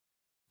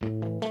Hey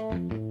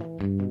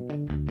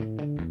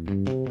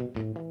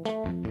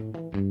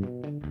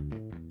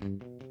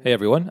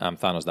everyone, I'm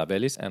Thanos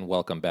Davelis, and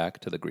welcome back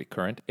to The Greek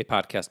Current, a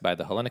podcast by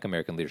the Hellenic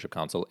American Leadership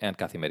Council and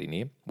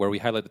Kathimerini, where we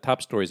highlight the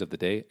top stories of the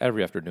day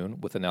every afternoon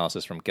with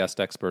analysis from guest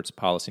experts,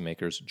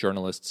 policymakers,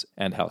 journalists,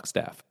 and HELC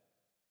staff.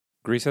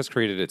 Greece has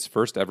created its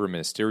first ever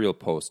ministerial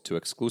post to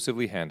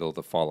exclusively handle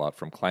the fallout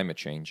from climate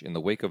change in the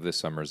wake of this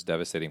summer's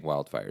devastating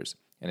wildfires,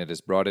 and it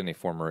has brought in a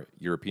former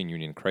European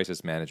Union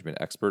crisis management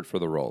expert for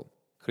the role.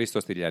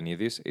 Christos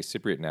Stylianides, a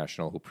Cypriot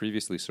national who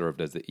previously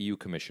served as the EU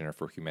Commissioner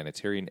for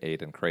Humanitarian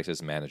Aid and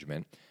Crisis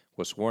Management,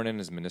 was sworn in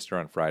as minister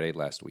on Friday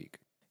last week.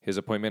 His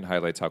appointment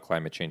highlights how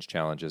climate change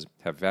challenges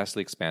have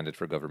vastly expanded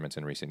for governments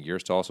in recent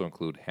years to also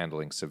include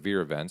handling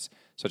severe events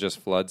such as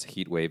floods,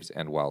 heat waves,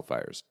 and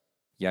wildfires.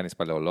 Yannis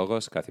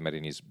Paleologos,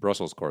 Kathimerini's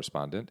Brussels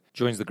correspondent,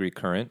 joins the Greek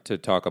Current to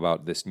talk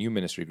about this new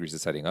ministry Greece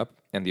is setting up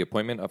and the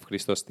appointment of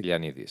Christos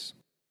Stylianides.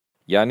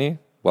 Yanni,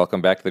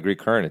 welcome back to the Greek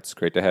Current. It's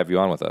great to have you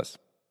on with us.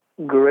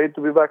 Great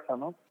to be back,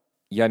 Thanos.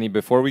 Yanni,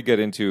 before we get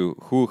into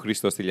who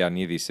Christos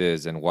Stylianides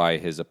is and why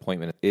his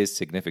appointment is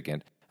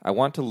significant, I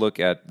want to look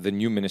at the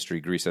new ministry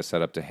Greece has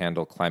set up to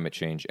handle climate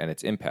change and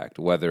its impact,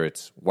 whether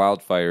it's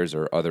wildfires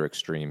or other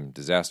extreme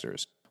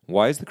disasters.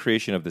 Why is the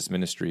creation of this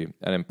ministry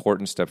an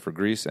important step for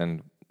Greece,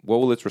 and what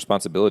will its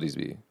responsibilities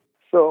be?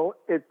 So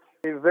it's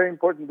a very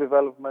important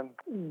development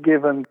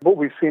given what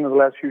we've seen in the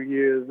last few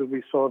years.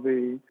 We saw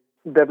the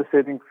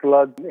devastating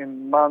flood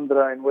in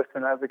Mandra in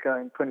Western Africa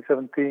in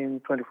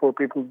 2017, 24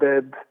 people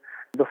dead.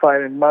 The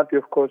fire in Mati,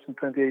 of course, in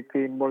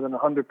 2018, more than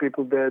 100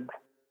 people dead.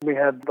 We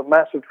had the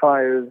massive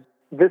fires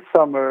this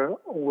summer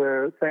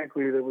where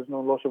thankfully there was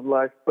no loss of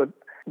life, but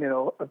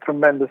a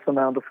tremendous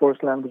amount of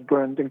forest land was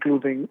burned,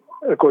 including,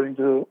 according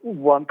to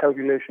one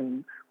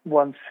calculation,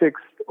 1/6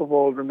 of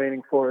all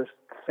remaining forests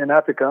in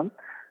Africa.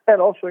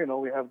 And also,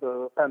 we have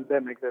the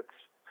pandemic that's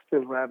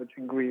still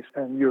ravaging Greece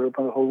and Europe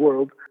and the whole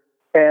world.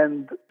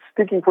 And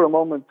sticking for a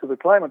moment to the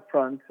climate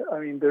front,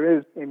 there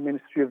is a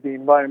Ministry of the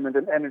Environment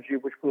and Energy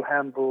which will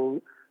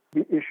handle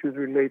the issues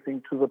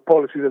relating to the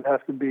policies that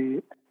have to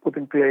be put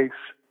in place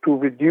to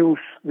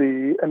reduce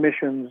the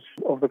emissions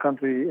of the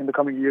country in the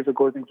coming years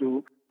according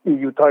to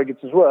EU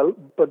targets as well.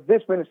 But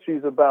this ministry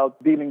is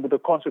about dealing with the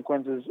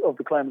consequences of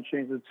the climate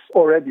change that's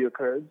already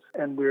occurred.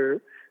 And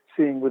we're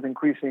seeing with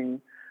increasing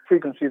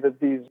frequency that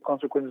these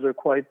consequences are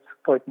quite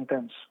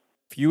intense.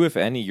 Few, if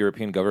any,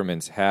 European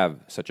governments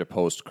have such a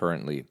post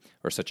currently,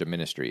 or such a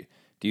ministry.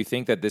 Do you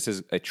think that this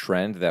is a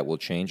trend that will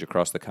change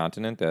across the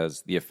continent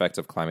as the effects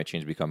of climate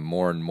change become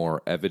more and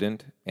more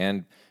evident,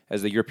 and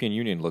as the European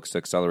Union looks to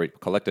accelerate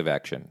collective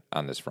action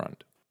on this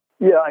front?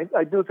 Yeah,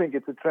 I do think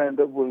it's a trend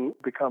that will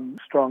become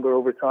stronger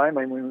over time.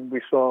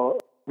 We saw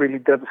really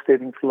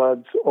devastating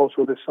floods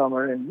also this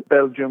summer in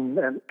Belgium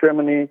and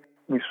Germany.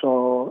 We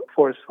saw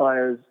forest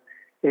fires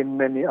in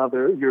many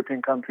other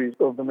European countries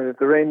of the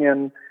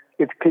Mediterranean.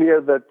 It's clear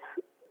that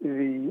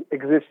the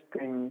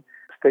existing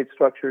state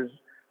structures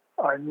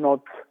are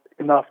not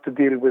enough to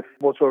deal with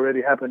what's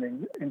already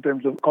happening in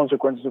terms of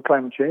consequences of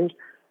climate change.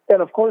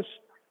 And of course,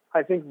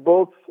 I think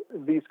both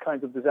these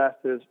kinds of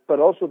disasters, but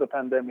also the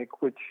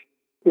pandemic, which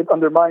it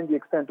undermined the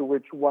extent to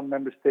which one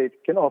member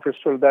state can offer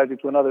solidarity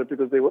to another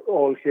because they were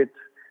all hit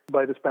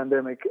by this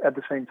pandemic at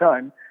the same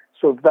time.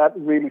 So that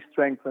really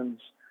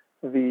strengthens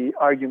the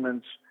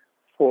arguments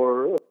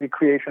for the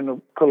creation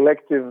of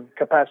collective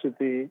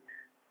capacity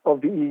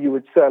of the EU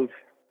itself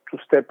to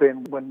step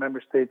in when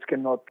member states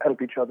cannot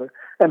help each other.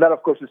 And that,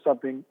 of course, is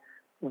something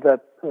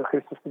that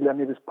Christos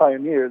Stylianides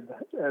pioneered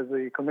as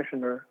a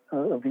commissioner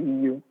of the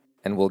EU.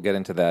 And we'll get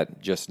into that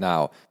just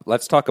now.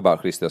 Let's talk about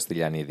Christos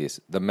Stylianides,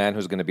 the man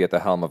who's going to be at the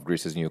helm of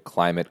Greece's new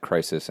Climate,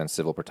 Crisis, and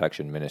Civil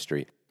Protection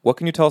Ministry. What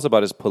can you tell us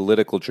about his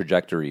political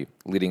trajectory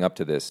leading up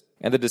to this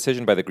and the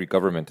decision by the Greek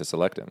government to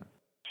select him?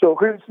 So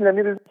Christos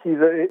Stylianides, he's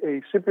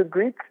a Cypriot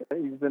Greek.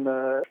 He's been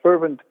a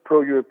fervent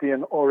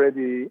pro-European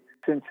already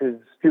since his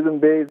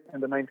student days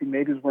in the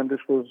 1980s when this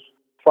was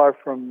far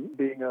from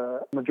being a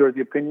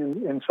majority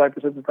opinion in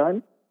Cyprus at the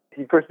time.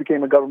 He first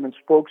became a government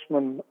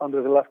spokesman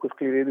under Velafkos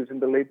Kyriadis in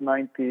the late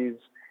 90s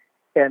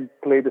and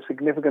played a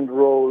significant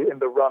role in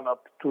the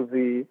run-up to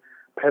the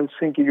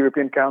Helsinki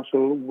European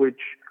Council,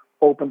 which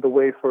opened the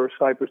way for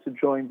Cyprus to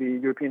join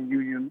the European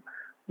Union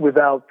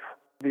without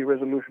the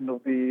resolution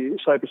of the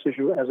Cyprus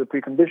issue as a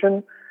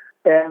precondition.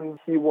 And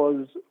he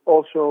was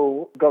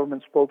also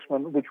government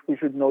spokesman, which we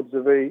should note is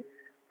a very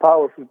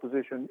powerful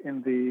position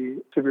in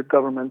the Cypriot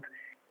government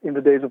in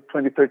the days of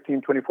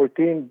 2013,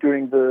 2014,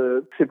 during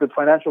the Cypriot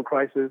financial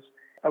crisis,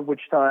 at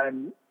which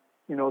time,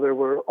 there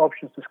were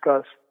options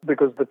discussed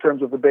because the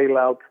terms of the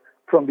bailout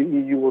from the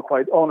EU were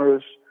quite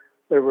onerous.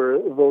 There were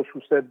those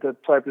who said that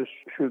Cyprus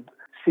should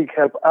seek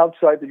help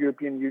outside the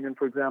European Union,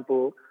 for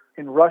example,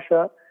 in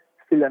Russia.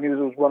 Stylianides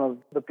was one of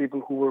the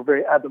people who were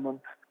very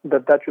adamant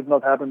that that should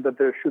not happen, that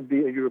there should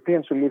be a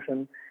European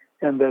solution,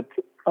 and that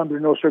under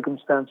no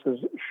circumstances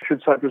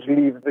should Cyprus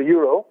leave the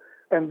euro.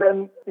 And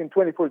then in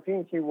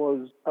 2014, he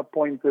was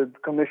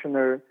appointed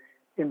commissioner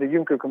in the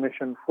Juncker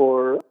Commission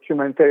for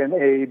Humanitarian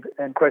Aid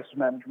and Crisis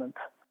Management.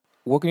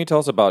 What can you tell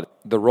us about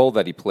the role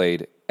that he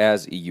played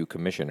as EU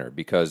commissioner?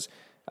 Because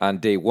on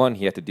day one,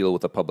 he had to deal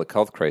with a public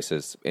health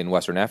crisis in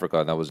Western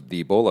Africa, and that was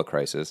the Ebola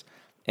crisis.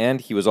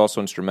 And he was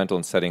also instrumental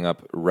in setting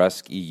up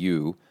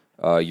RESC-EU,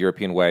 a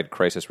European-wide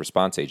crisis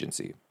response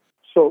agency.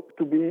 So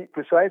to be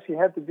precise, he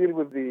had to deal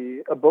with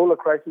the Ebola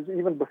crisis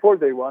even before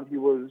day one. He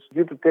was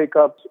due to take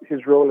up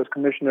his role as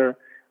commissioner,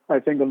 I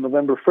think, on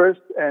November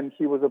 1st, and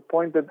he was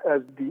appointed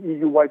as the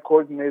EU-wide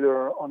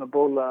coordinator on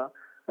Ebola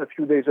a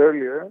few days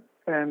earlier.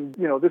 And,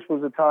 this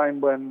was a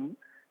time when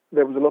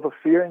there was a lot of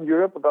fear in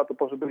Europe about the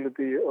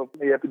possibility of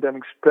the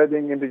epidemic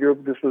spreading into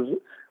Europe. This was,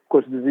 of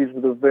course, a disease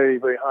with a very,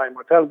 very high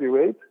mortality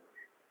rate.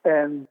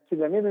 And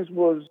Stylianides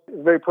was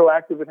very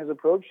proactive in his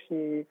approach.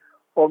 He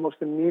almost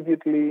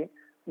immediately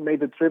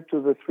made a trip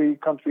to the three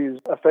countries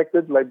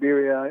affected,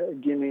 Liberia,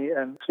 Guinea,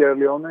 and Sierra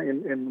Leone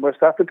in West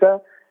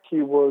Africa.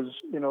 He was,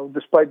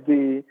 despite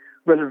the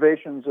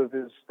reservations of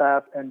his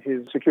staff and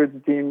his security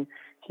team,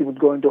 he would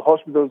go into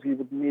hospitals, he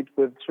would meet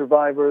with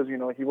survivors,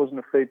 he wasn't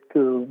afraid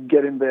to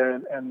get in there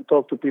and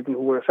talk to people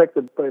who were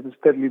affected by this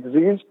deadly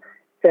disease.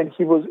 And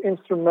he was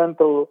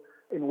instrumental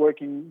in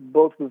working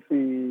both with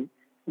the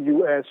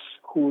U.S.,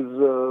 who's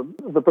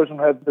the person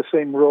who had the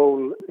same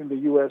role in the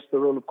U.S., the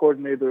role of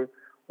coordinator,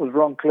 was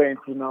Ron Klain,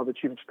 who's now the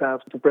chief of staff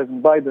to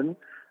President Biden.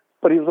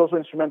 But he was also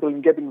instrumental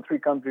in getting the three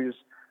countries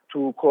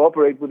to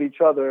cooperate with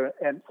each other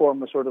and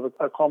form a sort of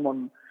a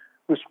common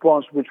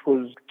response, which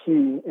was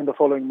key in the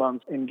following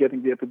months in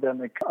getting the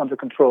epidemic under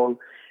control.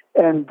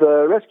 And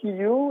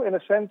RESC-EU, in a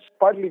sense,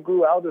 partly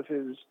grew out of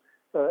his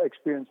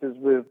experiences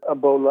with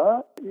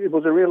Ebola. It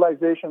was a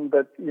realization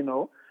that,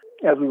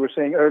 as we were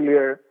saying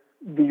earlier,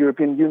 the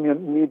European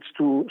Union needs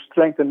to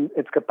strengthen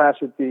its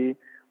capacity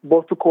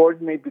both to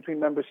coordinate between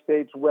member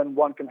states when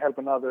one can help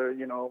another,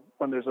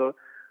 when there's a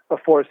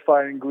forest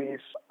fire in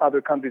Greece,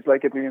 other countries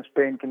like Italy and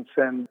Spain can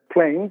send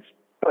planes,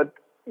 but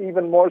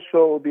even more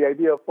so the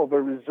idea of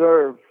a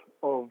reserve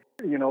of,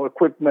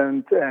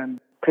 equipment and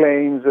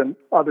planes and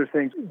other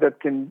things that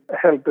can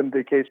help in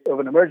the case of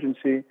an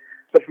emergency,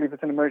 especially if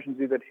it's an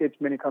emergency that hits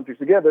many countries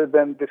together,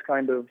 then this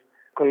kind of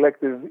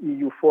collective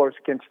EU force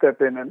can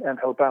step in and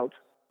help out.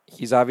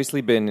 He's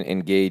obviously been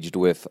engaged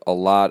with a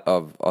lot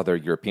of other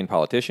European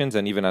politicians,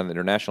 and even on the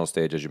international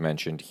stage, as you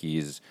mentioned,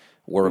 he's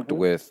worked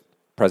with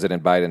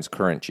President Biden's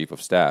current chief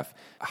of staff.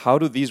 How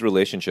do these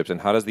relationships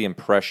and how does the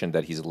impression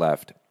that he's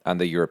left on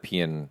the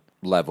European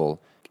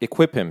level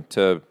equip him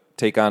to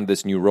take on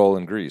this new role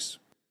in Greece?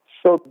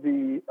 So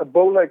the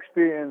Ebola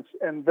experience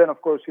and then,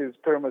 of course, his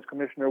term as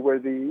commissioner, where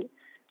the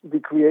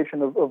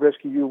creation of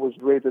RESC-EU was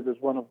rated as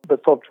one of the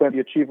top 20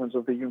 achievements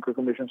of the Juncker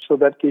Commission. So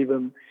that gave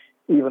him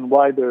even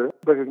wider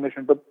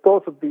recognition. But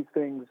both of these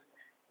things,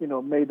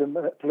 made him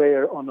a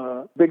player on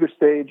a bigger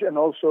stage. And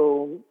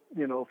also,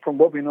 from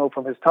what we know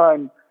from his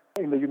time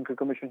in the Juncker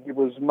Commission, he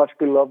was much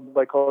beloved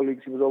by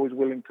colleagues. He was always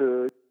willing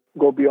to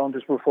go beyond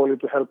his portfolio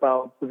to help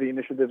out with the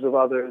initiatives of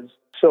others.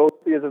 So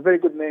he has a very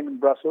good name in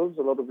Brussels,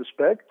 a lot of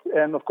respect.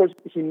 And of course,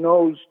 he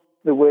knows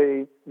the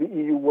way the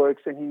EU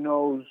works, and he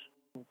knows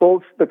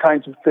both the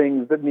kinds of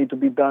things that need to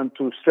be done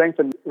to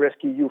strengthen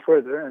RESC-EU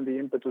further, and the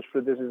impetus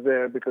for this is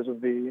there because of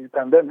the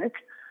pandemic,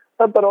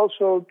 but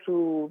also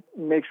to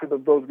make sure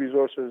that those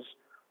resources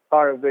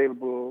are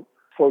available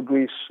for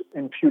Greece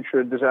in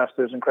future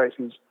disasters and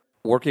crises.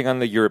 Working on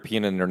the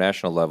European and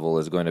international level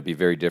is going to be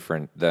very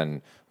different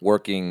than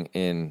working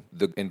in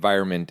the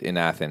environment in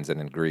Athens and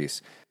in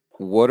Greece.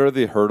 What are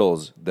the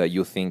hurdles that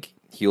you think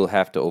he'll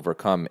have to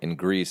overcome in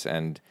Greece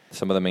and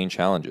some of the main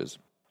challenges?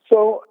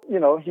 So,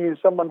 he's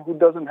someone who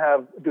doesn't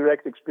have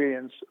direct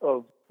experience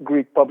of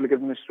Greek public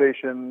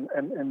administration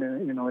and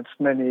its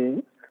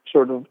many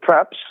sort of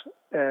traps.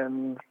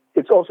 And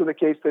it's also the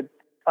case that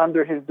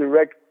under his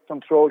direct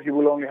control, he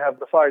will only have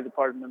the fire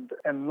department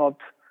and not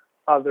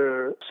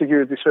other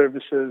security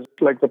services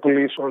like the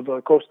police or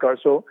the Coast Guard.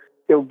 So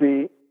it'll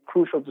be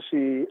crucial to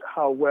see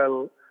how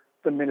well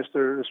the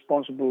minister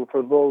responsible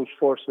for those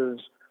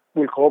forces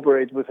will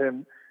cooperate with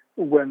him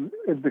when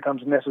it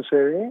becomes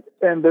necessary.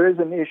 And there is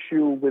an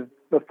issue with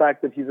the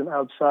fact that he's an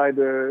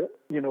outsider.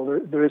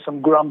 There is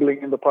some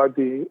grumbling in the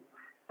party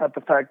at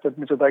the fact that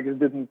Mitsotakis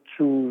didn't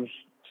choose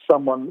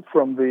someone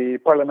from the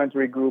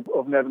parliamentary group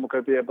of Nea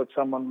Demokratia, but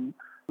someone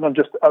not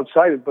just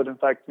outside it, but in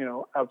fact,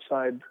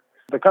 outside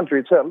the country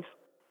itself.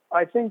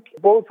 I think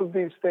both of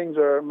these things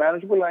are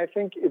manageable. I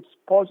think it's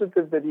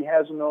positive that he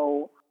has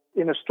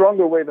in a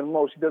stronger way than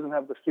most, he doesn't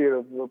have the fear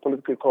of the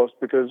political cost,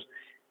 because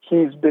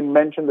he's been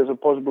mentioned as a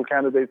possible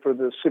candidate for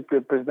the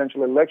Cypriot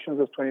presidential elections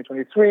of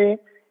 2023.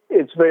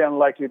 It's very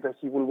unlikely that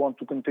he will want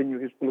to continue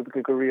his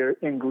political career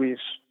in Greece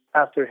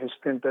after his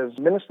stint as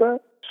minister.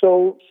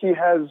 So he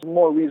has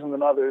more reason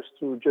than others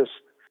to just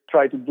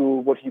try to do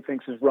what he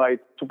thinks is right,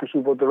 to pursue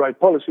what the right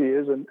policy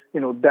is, and,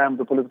 damn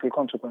the political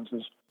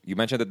consequences. You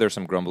mentioned that there's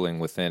some grumbling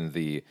within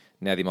the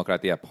Nea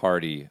Demokratia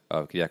party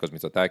of Kyriakos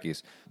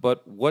Mitsotakis,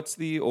 but what's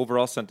the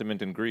overall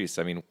sentiment in Greece?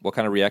 I mean, what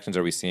kind of reactions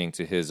are we seeing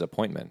to his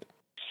appointment?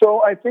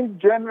 So I think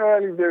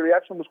generally the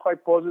reaction was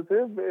quite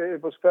positive.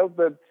 It was felt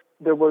that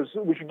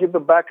we should give the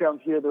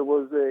background here, there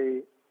was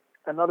a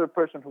another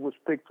person who was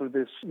picked for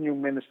this new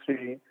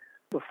ministry,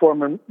 the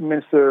former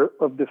Minister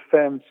of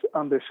Defense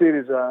under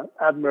Syriza,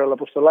 Admiral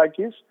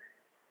Apostolakis.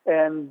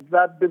 And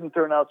that didn't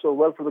turn out so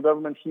well for the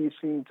government. He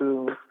seemed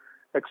to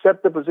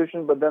accept the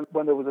position, but then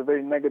when there was a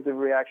very negative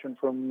reaction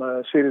from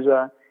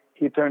Syriza,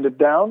 he turned it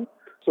down.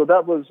 So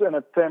that was an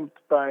attempt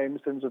by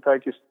Mr.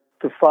 Mitsotakis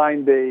to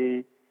find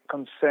a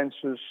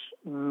consensus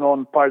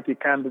non-party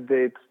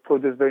candidate for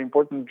this very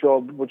important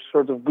job, which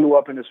sort of blew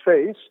up in his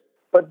face.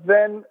 But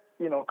then,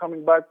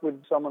 coming back with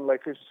someone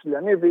like Christos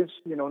Stylianides,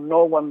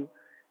 no one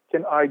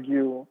can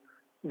argue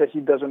that he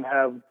doesn't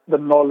have the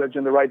knowledge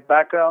and the right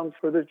background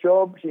for this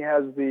job. He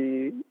has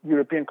the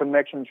European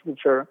connections,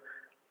 which are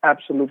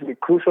absolutely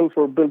crucial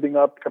for building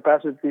up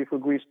capacity for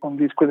Greece on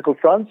these critical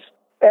fronts.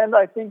 And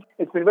I think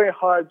it's been very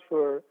hard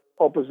for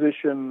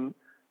opposition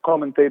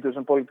commentators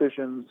and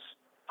politicians,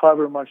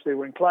 however much they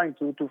were inclined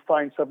to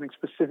find something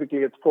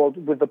specifically at fault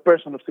with the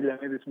person of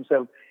Stylianides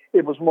himself.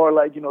 It was more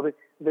like,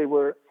 they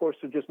were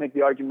forced to just make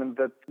the argument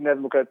that Nea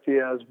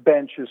Demokratia's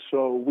bench is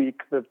so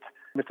weak that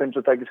Mr.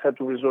 Mitsotakis had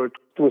to resort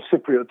to a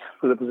Cypriot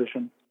for the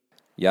position.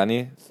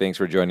 Yanni, thanks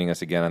for joining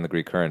us again on The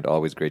Greek Current.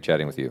 Always great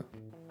chatting with you.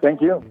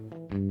 Thank you.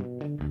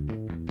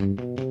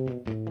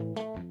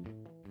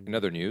 In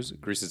other news,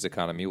 Greece's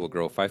economy will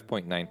grow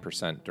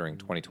 5.9% during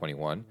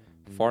 2021,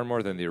 far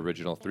more than the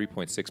original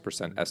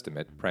 3.6%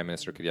 estimate Prime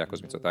Minister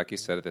Kyriakos Mitsotakis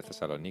said at the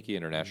Thessaloniki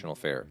International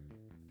Fair.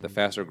 The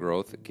faster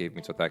growth gave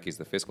Mitsotakis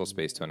the fiscal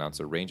space to announce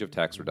a range of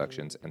tax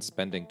reductions and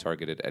spending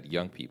targeted at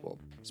young people,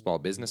 small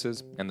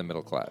businesses, and the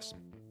middle class.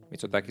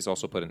 Mitsotakis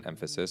also put an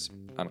emphasis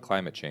on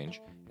climate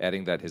change,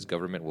 adding that his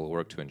government will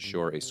work to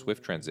ensure a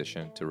swift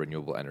transition to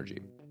renewable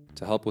energy.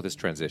 To help with this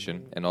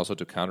transition, and also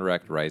to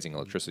counteract rising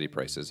electricity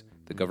prices,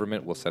 the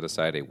government will set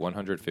aside a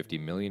 €150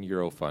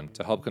 million fund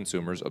to help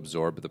consumers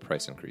absorb the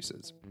price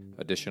increases.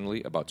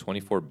 Additionally, about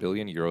 €24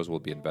 billion will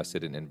be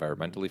invested in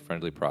environmentally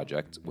friendly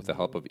projects with the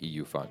help of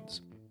EU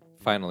funds.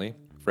 Finally,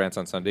 France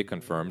on Sunday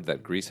confirmed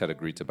that Greece had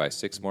agreed to buy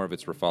 6 more of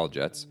its Rafale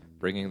jets,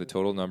 bringing the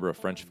total number of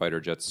French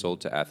fighter jets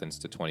sold to Athens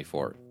to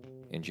 24.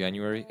 In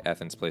January,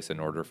 Athens placed an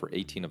order for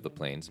 18 of the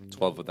planes,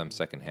 12 of them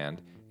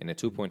second-hand, in a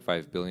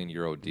 €2.5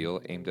 billion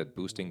deal aimed at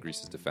boosting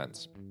Greece's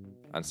defense.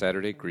 On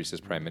Saturday, Greece's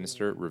Prime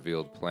Minister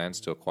revealed plans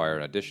to acquire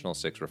an additional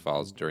 6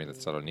 Rafales during the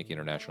Thessaloniki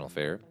International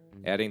Fair,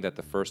 adding that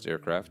the first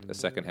aircraft, a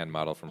second-hand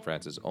model from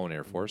France's own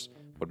Air Force,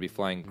 would be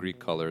flying Greek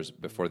colors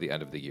before the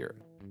end of the year.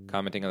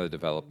 Commenting on the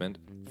development,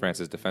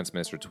 France's defense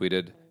minister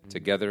tweeted,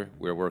 "Together,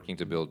 we're working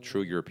to build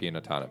true European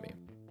autonomy."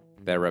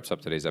 That wraps up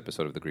today's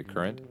episode of The Greek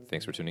Current.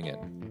 Thanks for tuning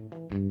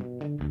in.